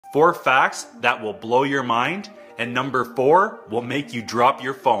4 facts that will blow your mind, and number 4 will make you drop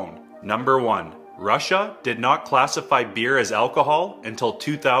your phone. Number 1. Russia did not classify beer as alcohol until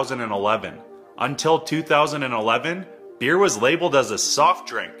 2011. Until 2011, beer was labeled as a soft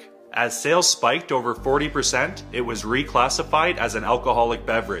drink. As sales spiked over 40%, it was reclassified as an alcoholic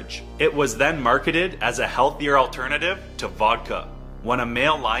beverage. It was then marketed as a healthier alternative to vodka. When a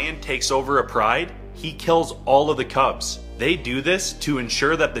male lion takes over a pride, he kills all of the cubs. They do this to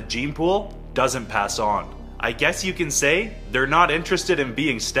ensure that the gene pool doesn't pass on. I guess you can say they're not interested in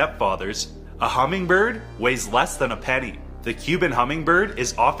being stepfathers. A hummingbird weighs less than a penny. The Cuban hummingbird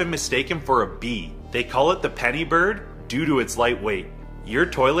is often mistaken for a bee. They call it the penny bird due to its light weight. Your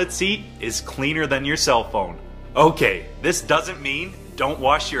toilet seat is cleaner than your cell phone. Okay, this doesn't mean don't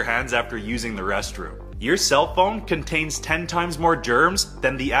wash your hands after using the restroom. Your cell phone contains 10 times more germs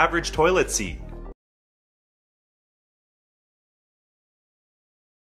than the average toilet seat.